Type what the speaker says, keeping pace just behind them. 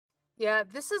Yeah,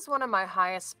 this is one of my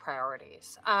highest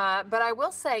priorities. But I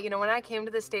will say, when I came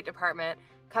to the State Department,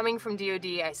 coming from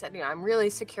DoD, I said, I'm really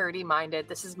security minded.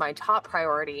 This is my top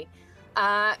priority.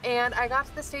 And I got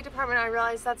to the State Department, and I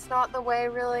realized that's not the way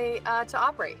really to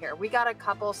operate here. We got to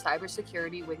couple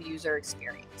cybersecurity with user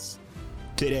experience.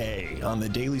 Today on the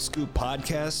Daily Scoop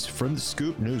podcast from the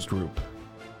Scoop News Group,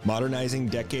 modernizing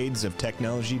decades of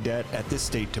technology debt at the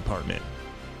State Department.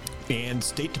 And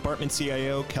State Department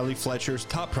CIO Kelly Fletcher's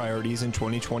top priorities in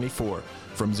 2024,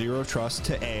 from Zero Trust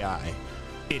to AI.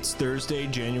 It's Thursday,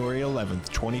 January 11th,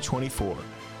 2024.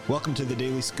 Welcome to the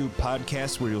Daily Scoop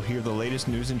podcast, where you'll hear the latest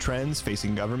news and trends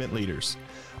facing government leaders.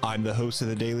 I'm the host of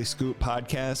the Daily Scoop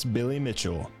podcast, Billy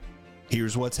Mitchell.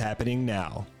 Here's what's happening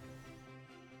now.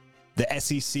 The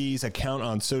SEC's account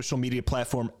on social media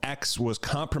platform X was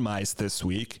compromised this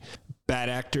week. Bad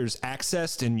actors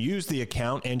accessed and used the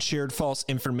account and shared false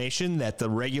information that the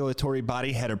regulatory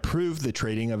body had approved the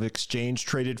trading of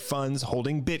exchange-traded funds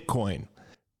holding Bitcoin.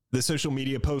 The social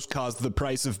media post caused the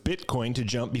price of Bitcoin to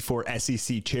jump before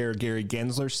SEC Chair Gary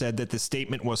Gensler said that the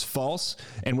statement was false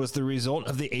and was the result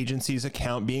of the agency's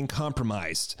account being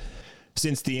compromised.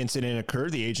 Since the incident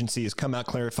occurred, the agency has come out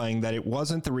clarifying that it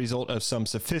wasn't the result of some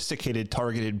sophisticated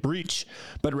targeted breach,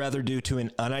 but rather due to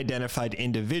an unidentified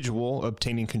individual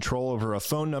obtaining control over a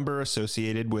phone number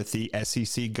associated with the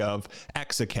SEC Gov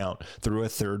X account through a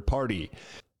third party.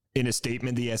 In a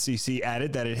statement, the SEC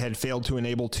added that it had failed to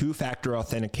enable two-factor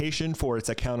authentication for its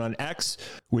account on X,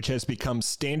 which has become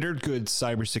standard good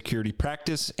cybersecurity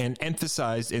practice and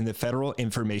emphasized in the Federal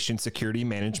Information Security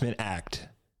Management Act.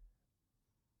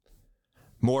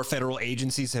 More federal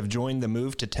agencies have joined the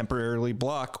move to temporarily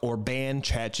block or ban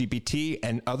ChatGPT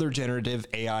and other generative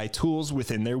AI tools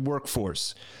within their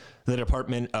workforce. The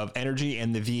Department of Energy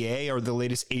and the VA are the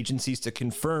latest agencies to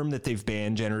confirm that they've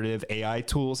banned generative AI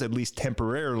tools, at least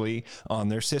temporarily, on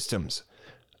their systems.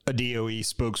 A DOE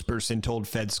spokesperson told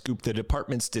FedScoop the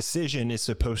department's decision is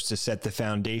supposed to set the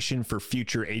foundation for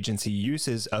future agency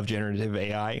uses of generative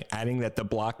AI, adding that the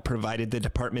block provided the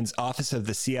department's Office of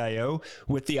the CIO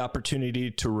with the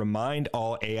opportunity to remind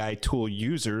all AI tool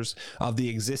users of the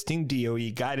existing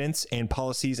DOE guidance and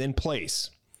policies in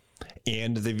place.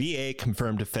 And the VA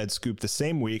confirmed to FedScoop the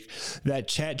same week that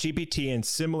ChatGPT and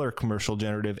similar commercial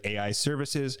generative AI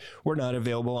services were not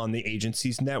available on the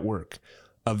agency's network.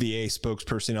 A VA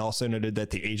spokesperson also noted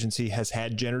that the agency has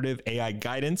had generative AI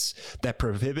guidance that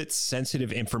prohibits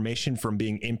sensitive information from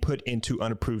being input into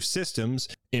unapproved systems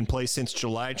in place since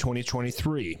July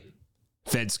 2023.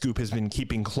 FedScoop has been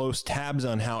keeping close tabs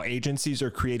on how agencies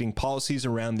are creating policies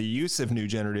around the use of new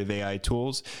generative AI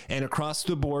tools, and across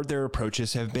the board, their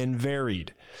approaches have been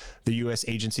varied. The U.S.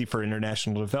 Agency for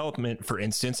International Development, for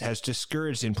instance, has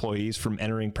discouraged employees from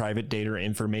entering private data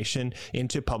information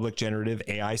into public generative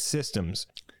AI systems.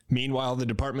 Meanwhile, the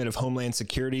Department of Homeland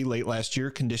Security late last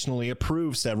year conditionally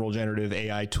approved several generative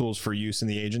AI tools for use in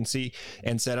the agency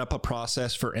and set up a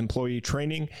process for employee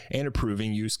training and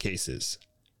approving use cases.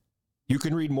 You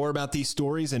can read more about these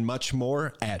stories and much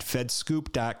more at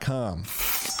fedscoop.com.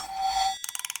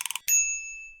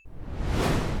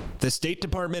 The State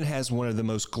Department has one of the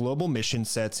most global mission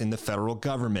sets in the federal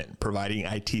government, providing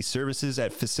IT services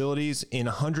at facilities in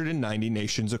 190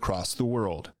 nations across the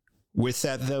world. With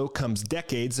that, though, comes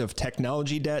decades of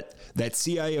technology debt that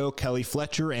CIO Kelly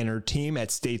Fletcher and her team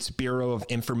at State's Bureau of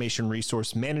Information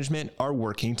Resource Management are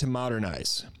working to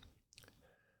modernize.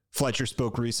 Fletcher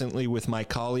spoke recently with my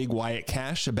colleague Wyatt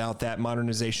Cash about that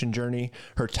modernization journey,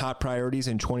 her top priorities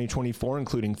in 2024,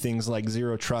 including things like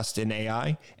Zero Trust in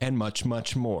AI, and much,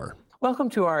 much more. Welcome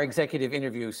to our executive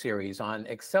interview series on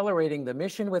accelerating the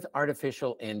mission with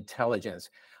artificial intelligence.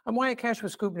 I'm Wyatt Cash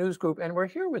with Scoop News Group, and we're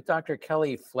here with Dr.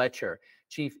 Kelly Fletcher,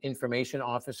 Chief Information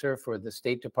Officer for the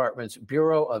State Department's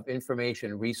Bureau of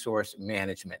Information Resource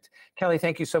Management. Kelly,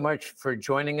 thank you so much for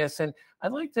joining us. And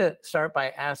I'd like to start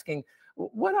by asking,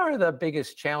 what are the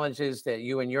biggest challenges that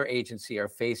you and your agency are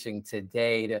facing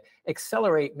today to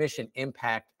accelerate mission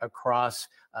impact across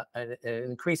an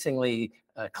increasingly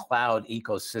cloud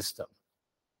ecosystem?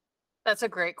 That's a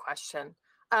great question.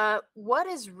 What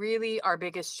is really our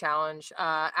biggest challenge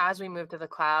as we move to the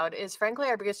cloud is frankly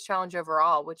our biggest challenge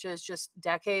overall, which is just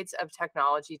decades of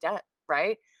technology debt,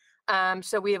 right?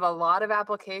 So we have a lot of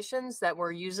applications that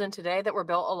we're using today that were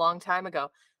built a long time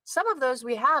ago. Some of those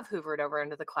we have hoovered over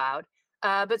into the cloud.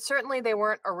 But certainly they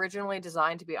weren't originally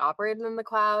designed to be operated in the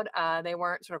cloud. They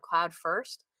weren't sort of cloud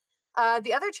first.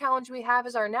 The other challenge we have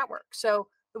is our network. So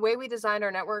the way we designed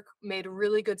our network made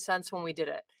really good sense when we did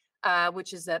it,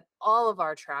 which is that all of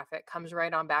our traffic comes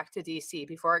right on back to DC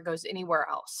before it goes anywhere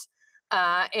else.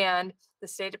 And the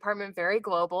State Department, very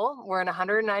global. We're in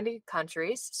 190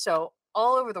 countries, so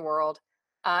all over the world.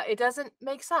 It doesn't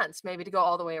make sense maybe to go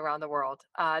all the way around the world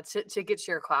to get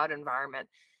to your cloud environment.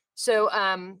 So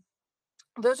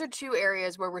those are two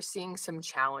areas where we're seeing some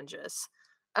challenges.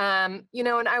 And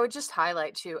I would just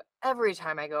highlight too, every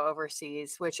time I go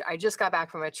overseas, which I just got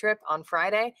back from a trip on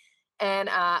Friday, and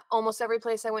almost every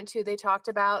place I went to, they talked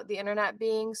about the internet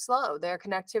being slow, their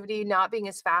connectivity not being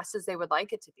as fast as they would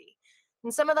like it to be.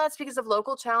 And some of that's because of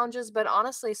local challenges, but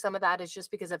honestly, some of that is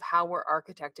just because of how we're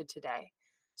architected today.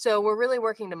 So we're really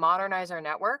working to modernize our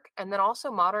network and then also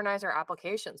modernize our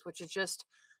applications, which is just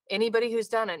anybody who's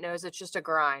done it knows it's just a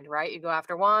grind, right? You go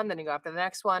after one, then you go after the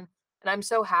next one. And I'm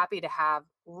so happy to have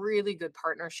really good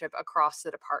partnership across the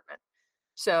department.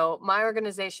 So my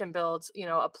organization builds,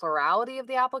 a plurality of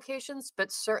the applications,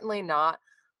 but certainly not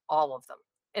all of them.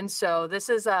 And so this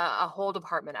is a whole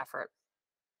department effort.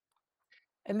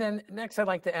 And then next, I'd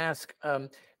like to ask,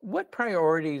 what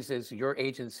priorities is your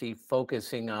agency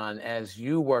focusing on as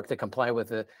you work to comply with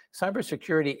the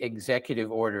cybersecurity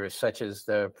executive orders, such as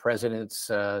the president's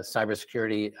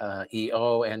cybersecurity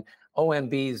EO and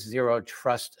OMB's zero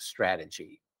trust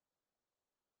strategy?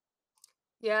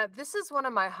 Yeah, this is one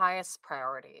of my highest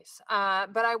priorities.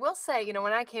 But I will say,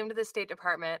 when I came to the State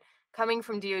Department, coming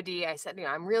from DoD, I said,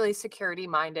 I'm really security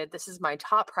minded. This is my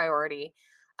top priority.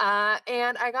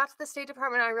 And I got to the State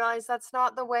Department, I realized that's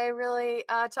not the way really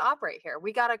to operate here.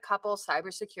 We got to couple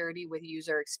cybersecurity with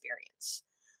user experience.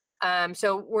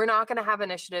 So we're not going to have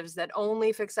initiatives that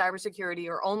only fix cybersecurity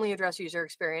or only address user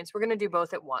experience. We're going to do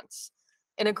both at once.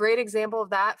 And a great example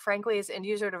of that, frankly, is end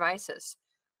user devices.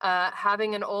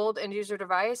 Having an old end user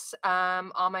device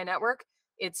on my network,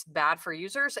 it's bad for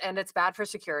users and it's bad for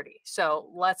security.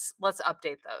 So let's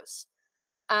update those.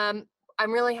 I'm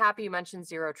really happy you mentioned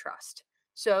zero trust.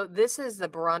 So this is the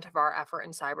brunt of our effort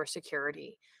in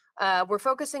cybersecurity. We're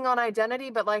focusing on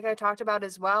identity, but like I talked about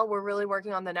as well, we're really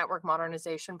working on the network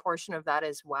modernization portion of that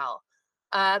as well.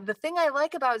 The thing I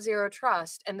like about zero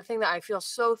trust and the thing that I feel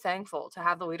so thankful to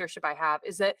have the leadership I have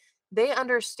is that they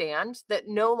understand that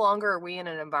no longer are we in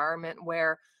an environment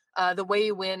where the way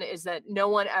you win is that no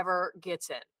one ever gets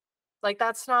in. Like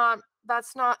that's not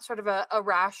sort of a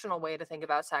rational way to think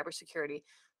about cybersecurity.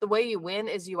 The way you win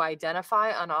is you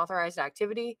identify unauthorized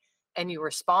activity and you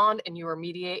respond and you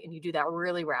remediate and you do that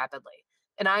really rapidly.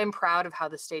 And I am proud of how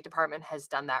the State Department has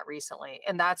done that recently.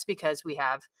 And that's because we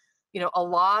have, a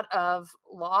lot of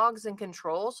logs and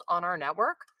controls on our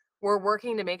network. We're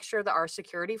working to make sure that our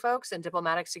security folks and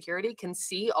diplomatic security can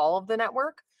see all of the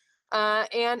network.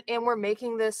 And we're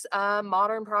making this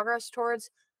modern progress towards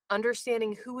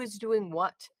understanding who is doing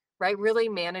what, right? Really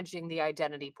managing the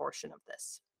identity portion of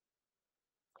this.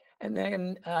 And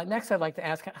then next, I'd like to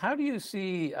ask, how do you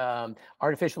see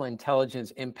artificial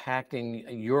intelligence impacting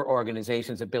your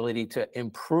organization's ability to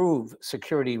improve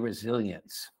security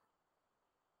resilience?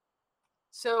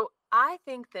 So I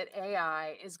think that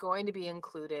AI is going to be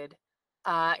included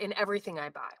in everything I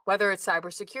buy, whether it's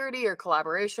cybersecurity or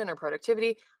collaboration or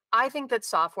productivity. I think that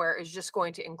software is just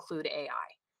going to include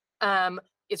AI.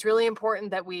 It's really important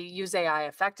that we use AI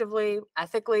effectively,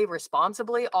 ethically,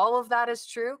 responsibly. All of that is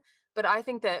true, but I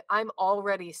think that I'm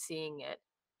already seeing it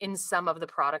in some of the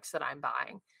products that I'm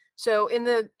buying. So in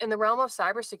the realm of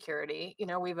cybersecurity,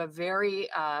 we have a very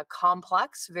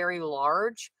complex, very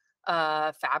large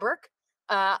fabric.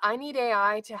 I need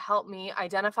AI to help me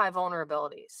identify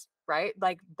vulnerabilities, right?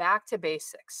 Like back to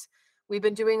basics. We've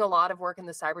been doing a lot of work in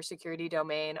the cybersecurity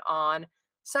domain on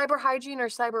cyber hygiene or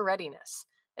cyber readiness.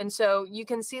 And so you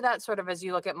can see that sort of as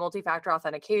you look at multi-factor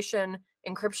authentication,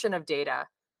 encryption of data.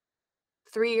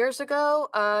 3 years ago,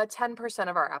 10%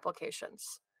 of our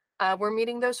applications were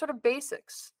meeting those sort of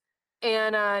basics.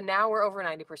 And now we're over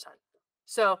 90%.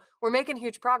 So we're making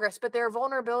huge progress, but there are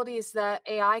vulnerabilities that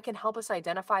AI can help us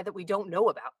identify that we don't know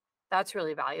about. That's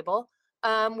really valuable.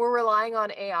 We're relying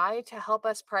on AI to help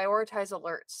us prioritize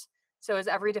alerts. So as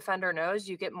every defender knows,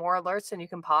 you get more alerts than you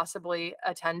can possibly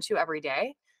attend to every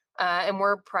day. And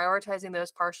we're prioritizing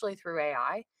those partially through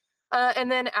AI. And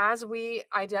then as we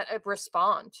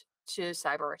respond to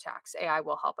cyber attacks, AI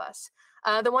will help us.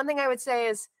 The one thing I would say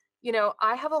is,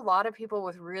 I have a lot of people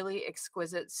with really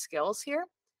exquisite skills here,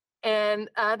 and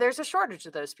there's a shortage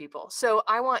of those people. So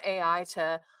I want AI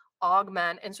to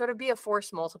augment and sort of be a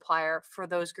force multiplier for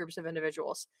those groups of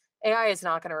individuals. AI is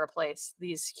not going to replace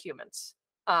these humans.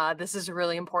 This is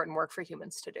really important work for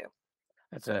humans to do.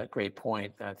 That's a great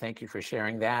point. Thank you for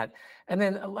sharing that. And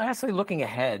then lastly, looking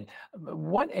ahead,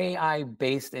 what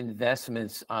AI-based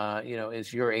investments,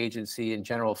 is your agency in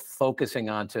general focusing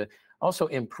on to also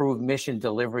improve mission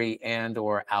delivery and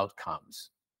or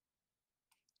outcomes?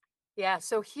 Yeah,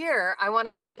 so here I want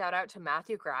to shout out to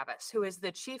Matthew Gravis, who is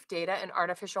the Chief Data and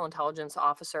Artificial Intelligence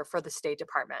Officer for the State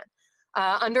Department.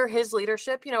 Under his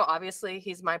leadership, obviously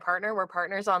he's my partner. We're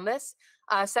partners on this.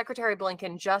 Secretary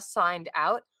Blinken just signed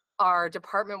out our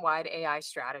department-wide AI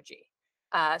strategy.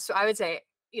 So I would say,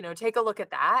 take a look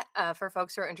at that for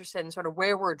folks who are interested in sort of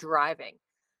where we're driving.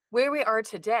 Where we are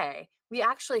today, we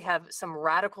actually have some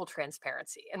radical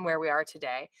transparency in where we are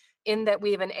today, in that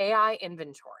we have an AI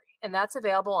inventory, and that's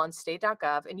available on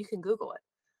state.gov, and you can Google it.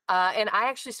 And I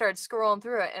actually started scrolling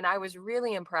through it, and I was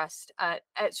really impressed at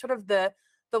sort of the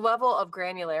level of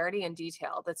granularity and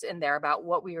detail that's in there about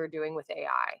what we are doing with AI.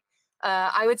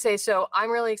 I would say, so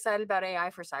I'm really excited about AI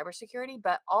for cybersecurity,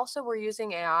 but also we're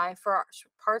using AI for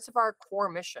parts of our core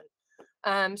mission.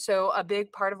 So a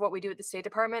big part of what we do at the State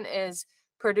Department is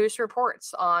produce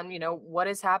reports on, what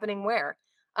is happening where.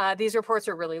 These reports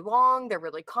are really long, they're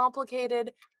really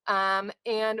complicated.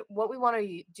 And what we want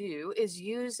to do is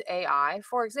use AI,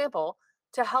 for example,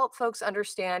 to help folks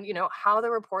understand, how the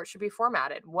report should be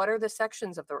formatted. What are the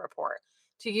sections of the report?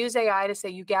 To use AI to say,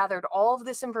 you gathered all of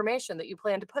this information that you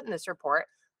plan to put in this report.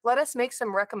 Let us make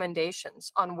some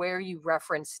recommendations on where you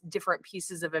reference different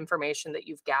pieces of information that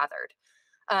you've gathered.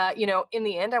 In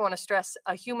the end, I want to stress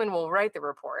a human will write the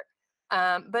report,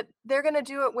 but they're going to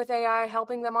do it with AI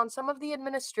helping them on some of the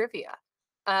administrivia,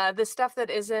 the stuff that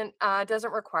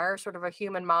doesn't require sort of a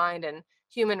human mind and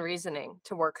human reasoning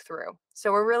to work through.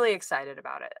 So we're really excited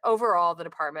about it. Overall, the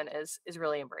department is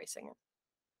really embracing it.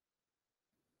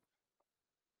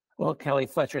 Well, Kelly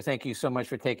Fletcher, thank you so much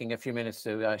for taking a few minutes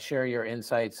to share your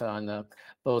insights on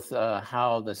both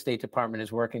how the State Department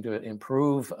is working to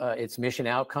improve its mission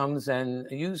outcomes and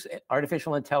use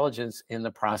artificial intelligence in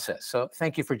the process. So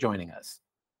thank you for joining us.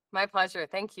 My pleasure.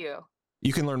 Thank you.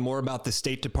 You can learn more about the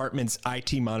State Department's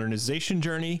IT modernization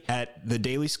journey at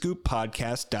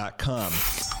thedailyscooppodcast.com.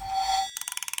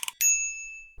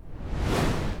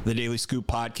 The Daily Scoop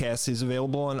podcast is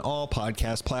available on all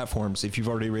podcast platforms. If you've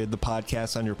already rated the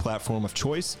podcast on your platform of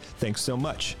choice, thanks so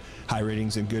much. High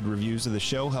ratings and good reviews of the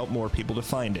show help more people to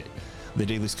find it. The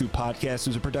Daily Scoop podcast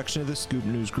is a production of the Scoop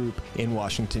News Group in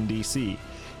Washington, D.C.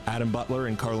 Adam Butler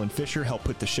and Carlin Fisher help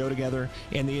put the show together,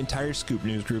 and the entire Scoop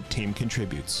News Group team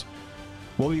contributes.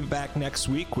 We'll be back next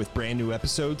week with brand new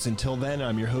episodes. Until then,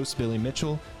 I'm your host, Billy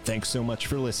Mitchell. Thanks so much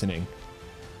for listening.